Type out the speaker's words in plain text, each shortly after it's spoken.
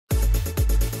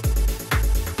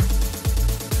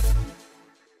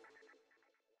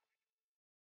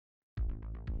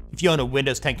If you own a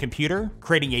Windows 10 computer,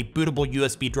 creating a bootable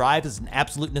USB drive is an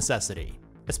absolute necessity,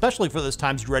 especially for those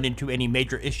times you run into any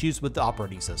major issues with the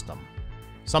operating system.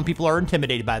 Some people are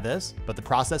intimidated by this, but the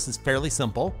process is fairly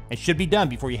simple and should be done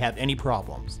before you have any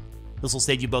problems. This will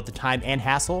save you both the time and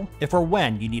hassle if or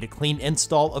when you need a clean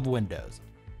install of Windows.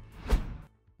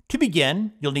 To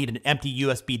begin, you'll need an empty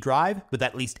USB drive with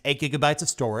at least 8 GB of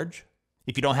storage.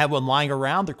 If you don't have one lying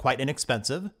around, they're quite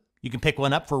inexpensive. You can pick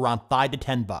one up for around $5 to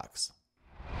 $10.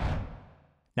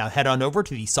 Now head on over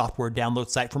to the software download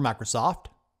site from Microsoft.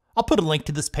 I'll put a link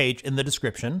to this page in the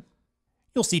description.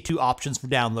 You'll see 2 options for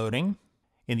downloading.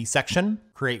 In the section,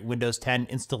 Create Windows 10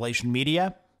 Installation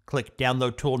Media, click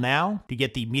Download Tool Now to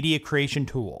get the Media Creation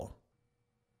tool.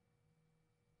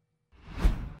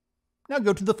 Now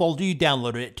go to the folder you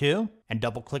downloaded it to, and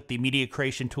double-click the Media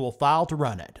Creation tool file to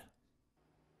run it.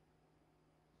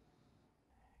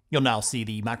 You'll now see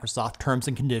the Microsoft Terms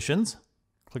and Conditions.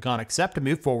 Click on Accept to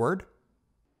move forward.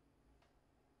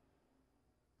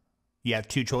 You have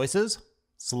 2 choices.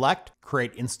 Select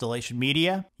Create Installation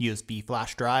Media, USB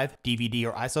flash drive, DVD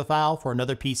or ISO file for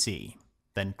another PC.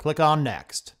 Then click on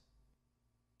Next.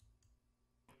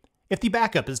 If the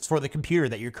backup is for the computer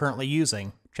that you're currently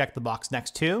using, check the box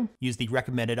next to use the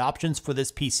recommended options for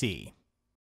this PC.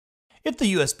 If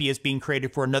the USB is being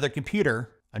created for another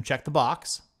computer, uncheck the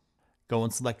box. Go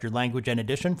and select your language and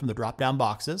edition from the drop-down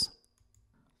boxes.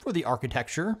 For the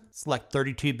architecture, select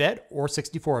 32-bit or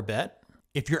 64-bit.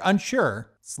 If you're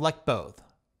unsure, select both.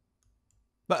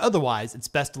 But otherwise, it's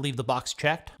best to leave the box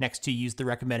checked next to use the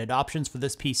recommended options for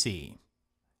this PC.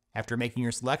 After making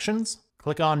your selections,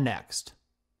 click on Next.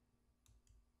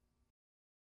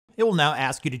 It will now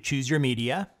ask you to choose your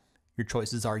media. Your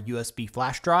choices are USB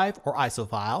flash drive or ISO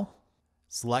file.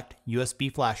 Select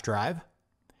USB flash drive.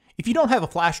 If you don't have a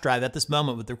flash drive at this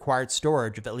moment with required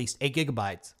storage of at least 8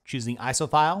 GB, choosing ISO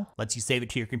file lets you save it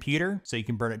to your computer so you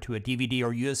can burn it to a DVD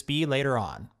or USB later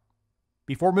on.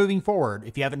 Before moving forward,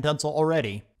 if you haven't done so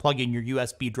already, plug in your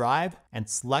USB drive and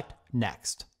select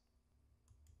Next.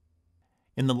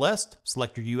 In the list,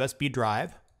 select your USB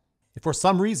drive. If for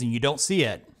some reason you don't see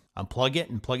it, unplug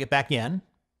it and plug it back in.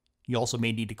 You also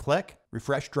may need to click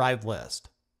Refresh Drive List.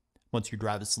 Once your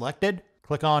drive is selected,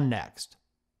 click on Next.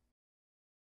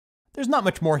 There's not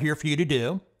much more here for you to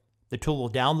do. The tool will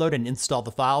download and install the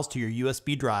files to your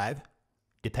USB drive.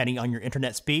 Depending on your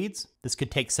internet speeds, this could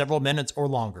take several minutes or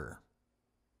longer.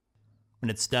 When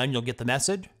it's done, you'll get the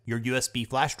message, your USB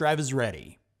flash drive is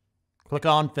ready. Click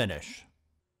on Finish.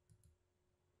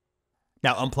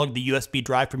 Now unplug the USB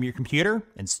drive from your computer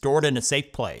and store it in a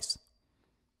safe place.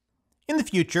 In the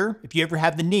future, if you ever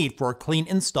have the need for a clean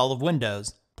install of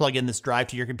Windows, plug in this drive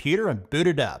to your computer and boot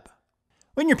it up.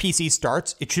 When your PC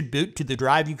starts, it should boot to the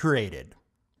drive you created.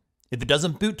 If it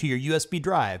doesn't boot to your USB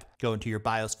drive, go into your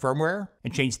BIOS firmware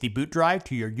and change the boot drive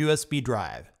to your USB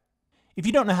drive. If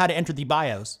you don't know how to enter the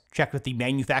BIOS, check with the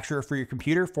manufacturer for your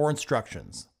computer for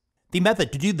instructions. The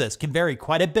method to do this can vary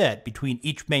quite a bit between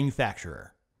each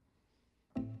manufacturer.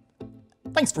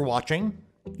 Thanks for watching.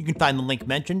 You can find the link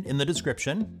mentioned in the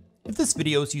description. If this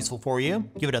video is useful for you,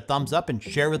 give it a thumbs up and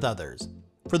share with others.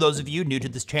 For those of you new to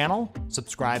this channel,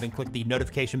 subscribe and click the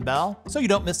notification bell so you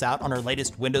don't miss out on our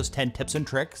latest Windows 10 tips and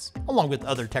tricks, along with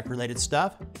other tech-related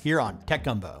stuff here on Tech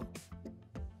Gumbo.